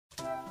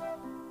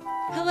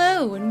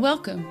Hello and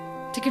welcome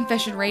to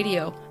Confession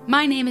Radio.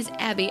 My name is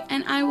Abby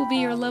and I will be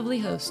your lovely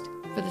host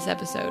for this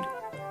episode.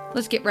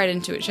 Let's get right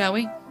into it, shall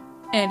we?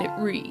 And it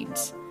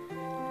reads,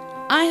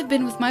 I have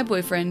been with my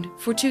boyfriend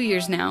for 2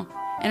 years now,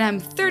 and I'm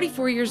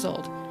 34 years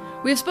old.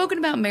 We have spoken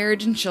about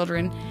marriage and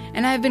children,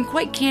 and I have been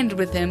quite candid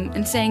with him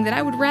in saying that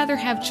I would rather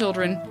have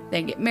children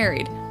than get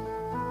married.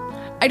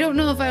 I don't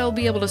know if I will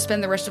be able to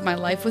spend the rest of my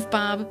life with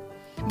Bob,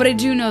 but I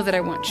do know that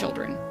I want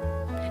children.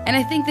 And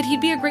I think that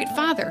he'd be a great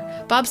father.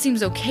 Bob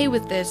seems okay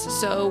with this,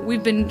 so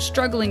we've been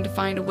struggling to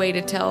find a way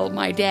to tell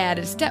my dad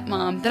and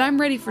stepmom that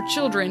I'm ready for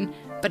children,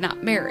 but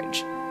not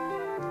marriage.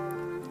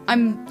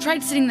 I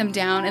tried sitting them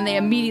down, and they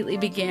immediately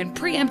began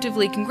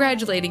preemptively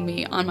congratulating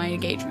me on my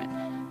engagement.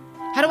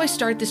 How do I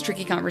start this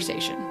tricky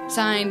conversation?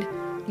 Signed,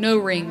 No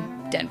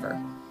Ring, Denver.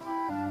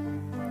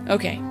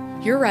 Okay,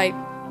 you're right.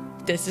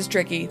 This is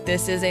tricky.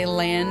 This is a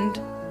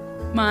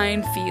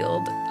landmine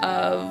field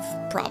of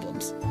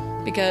problems.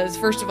 Because,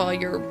 first of all,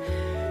 your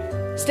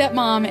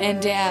stepmom and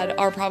dad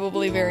are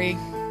probably very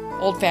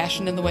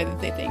old-fashioned in the way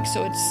that they think.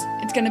 So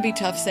it's going to be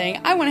tough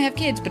saying, I want to have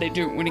kids, but I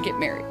don't want to get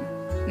married.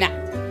 Now,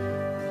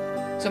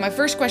 so my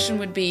first question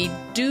would be,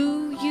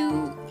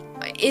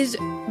 is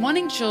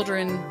wanting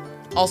children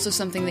also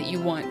something that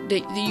you want,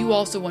 that you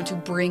also want to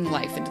bring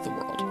life into the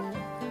world?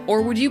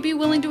 Or would you be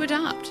willing to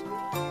adopt?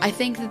 I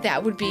think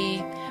that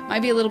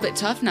might be a little bit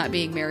tough not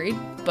being married,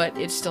 but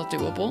it's still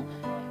doable.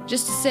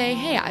 Just to say,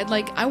 hey,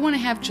 I want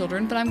to have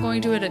children, but I'm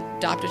going to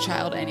adopt a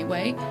child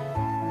anyway,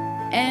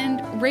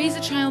 and raise a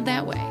child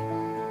that way.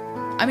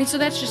 I mean, so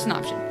that's just an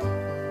option.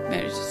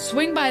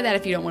 Swing by that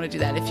if you don't want to do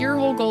that. If your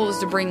whole goal is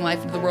to bring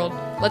life into the world,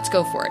 let's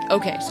go for it.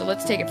 Okay, so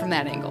let's take it from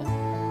that angle.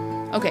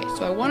 Okay,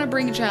 so I want to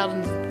bring a child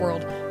into the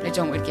world, but I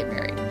don't want to get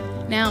married.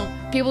 Now,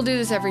 people do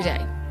this every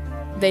day.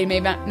 They may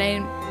not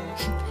plan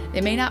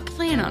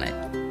on it,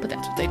 but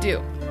that's what they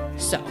do.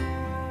 So,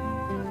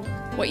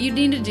 what you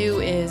need to do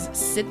is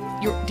sit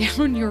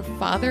down your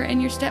father and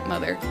your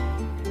stepmother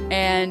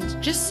and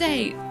just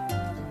say,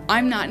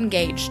 I'm not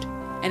engaged,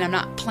 and I'm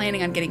not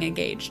planning on getting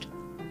engaged,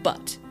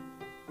 but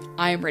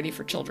I am ready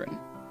for children.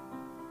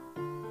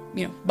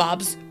 You know,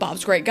 Bob's a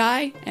great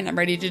guy, and I'm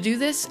ready to do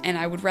this, and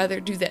I would rather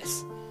do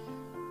this.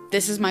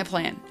 This is my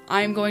plan.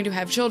 I am going to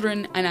have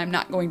children, and I'm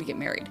not going to get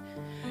married.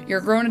 You're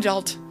a grown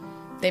adult.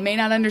 They may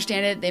not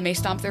understand it. They may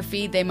stomp their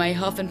feet. They may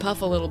huff and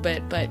puff a little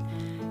bit, but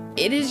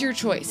it is your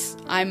choice.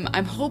 I'm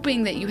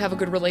hoping that you have a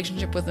good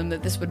relationship with them,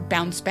 that this would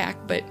bounce back,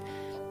 but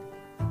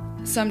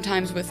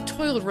sometimes with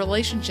toiled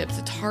relationships,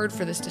 it's hard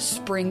for this to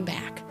spring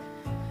back.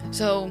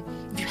 So,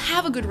 if you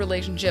have a good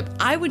relationship,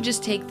 I would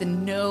just take the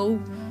no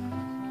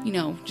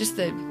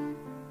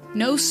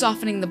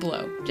softening the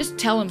blow. Just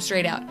tell them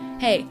straight out,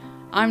 hey,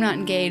 I'm not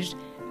engaged.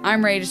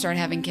 I'm ready to start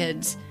having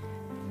kids.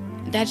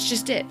 That's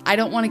just it. I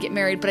don't want to get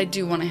married, but I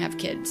do want to have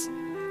kids.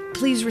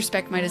 Please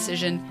respect my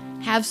decision.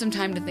 Have some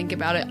time to think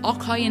about it. I'll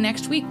call you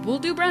next week. We'll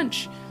do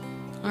brunch.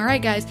 All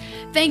right, guys.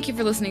 Thank you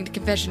for listening to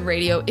Confession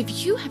Radio.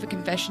 If you have a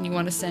confession you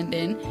want to send it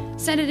in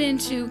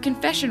to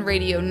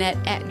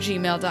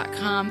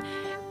confessionradionet@gmail.com,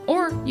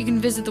 or you can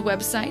visit the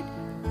website,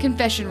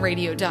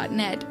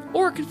 confessionradio.net,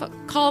 or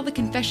call the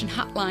Confession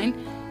Hotline,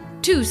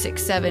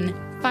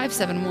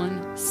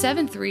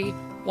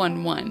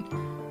 267-571-7311.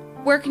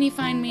 Where can you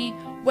find me?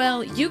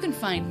 Well, you can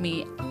find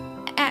me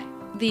at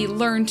the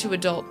Learn to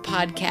Adult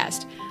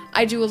podcast.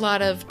 I do a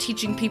lot of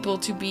teaching people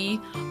to be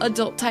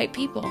adult-type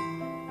people.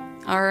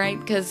 All right?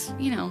 Because,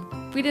 we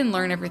didn't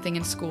learn everything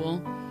in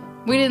school.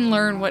 We didn't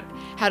learn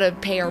how to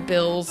pay our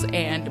bills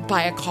and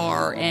buy a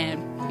car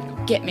and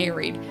get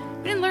married.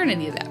 We didn't learn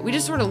any of that. We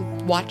just sort of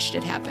watched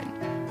it happen.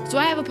 So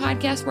I have a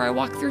podcast where I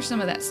walk through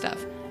some of that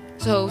stuff.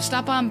 So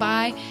stop on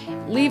by,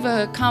 leave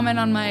a comment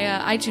on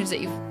my iTunes that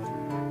you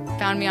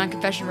found me on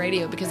Confession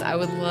Radio, because I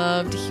would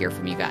love to hear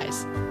from you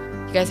guys.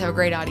 You guys have a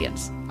great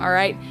audience. All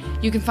right?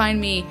 You can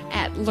find me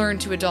at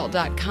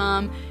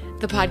learntoadult.com.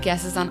 The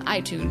podcast is on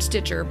iTunes,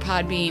 Stitcher,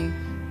 Podbean,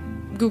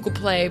 Google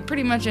Play,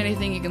 pretty much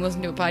anything you can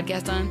listen to a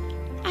podcast on.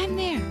 I'm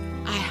there.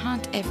 I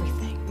haunt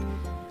everything.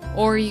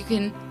 Or you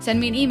can send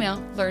me an email,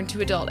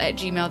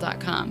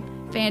 learntoadult@gmail.com.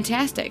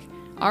 Fantastic.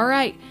 All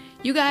right.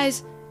 You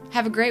guys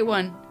have a great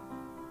one.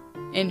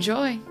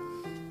 Enjoy.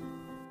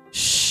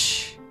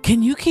 Shh.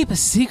 Can you keep a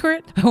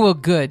secret? Well,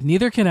 good.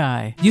 Neither can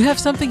I. You have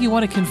something you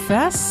want to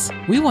confess?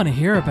 We want to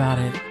hear about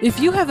it. If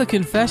you have a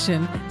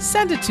confession,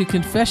 send it to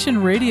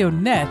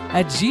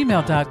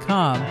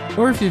confessionradionet@gmail.com.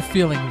 Or if you're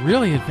feeling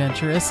really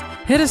adventurous,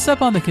 hit us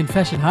up on the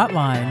Confession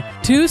Hotline,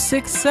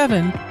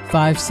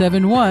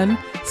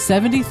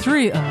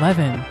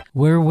 267-571-7311.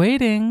 We're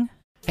waiting.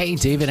 Hey,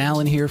 David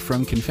Allen here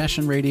from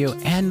Confession Radio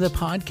and the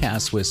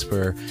Podcast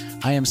Whisperer.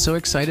 I am so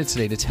excited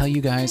today to tell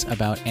you guys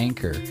about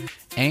Anchor.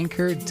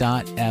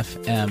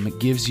 Anchor.fm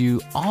gives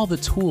you all the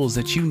tools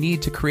that you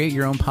need to create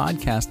your own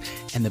podcast.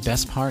 And the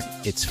best part,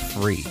 it's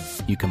free.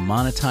 You can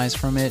monetize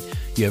from it.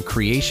 You have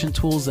creation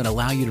tools that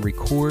allow you to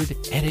record,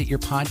 edit your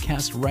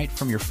podcast right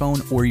from your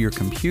phone or your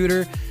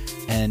computer.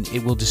 And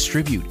it will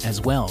distribute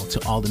as well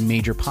to all the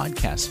major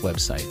podcast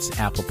websites,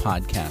 Apple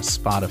Podcasts,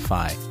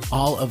 Spotify,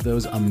 all of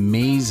those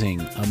amazing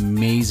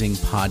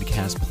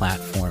podcast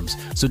platforms.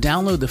 So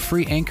download the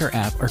free Anchor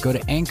app or go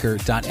to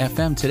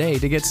anchor.fm today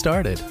to get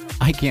started.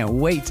 I can't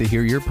wait to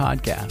hear your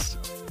podcast.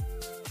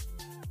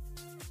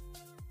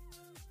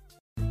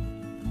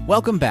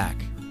 Welcome back.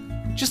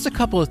 Just a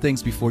couple of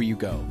things before you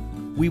go.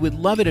 We would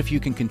love it if you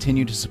can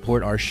continue to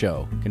support our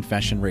show,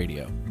 Confession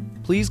Radio.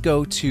 Please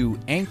go to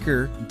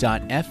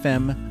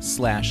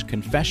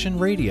anchor.fm/Confession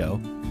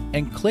Radio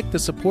and click the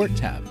support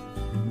tab.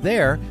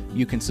 There,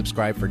 you can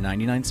subscribe for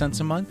 99 cents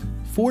a month,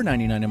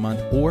 $4.99 a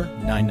month, or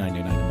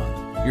 $9.99 a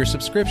month. Your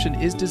subscription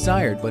is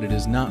desired, but it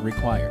is not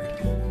required.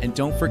 And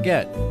don't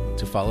forget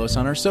to follow us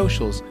on our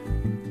socials,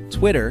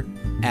 Twitter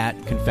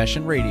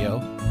 @Confession Radio,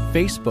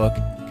 Facebook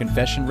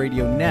Confession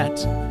Radio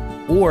Net,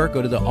 or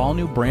go to the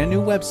all-new brand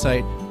new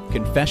website,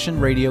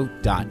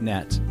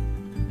 confessionradio.net.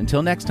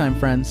 Until next time,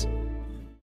 friends.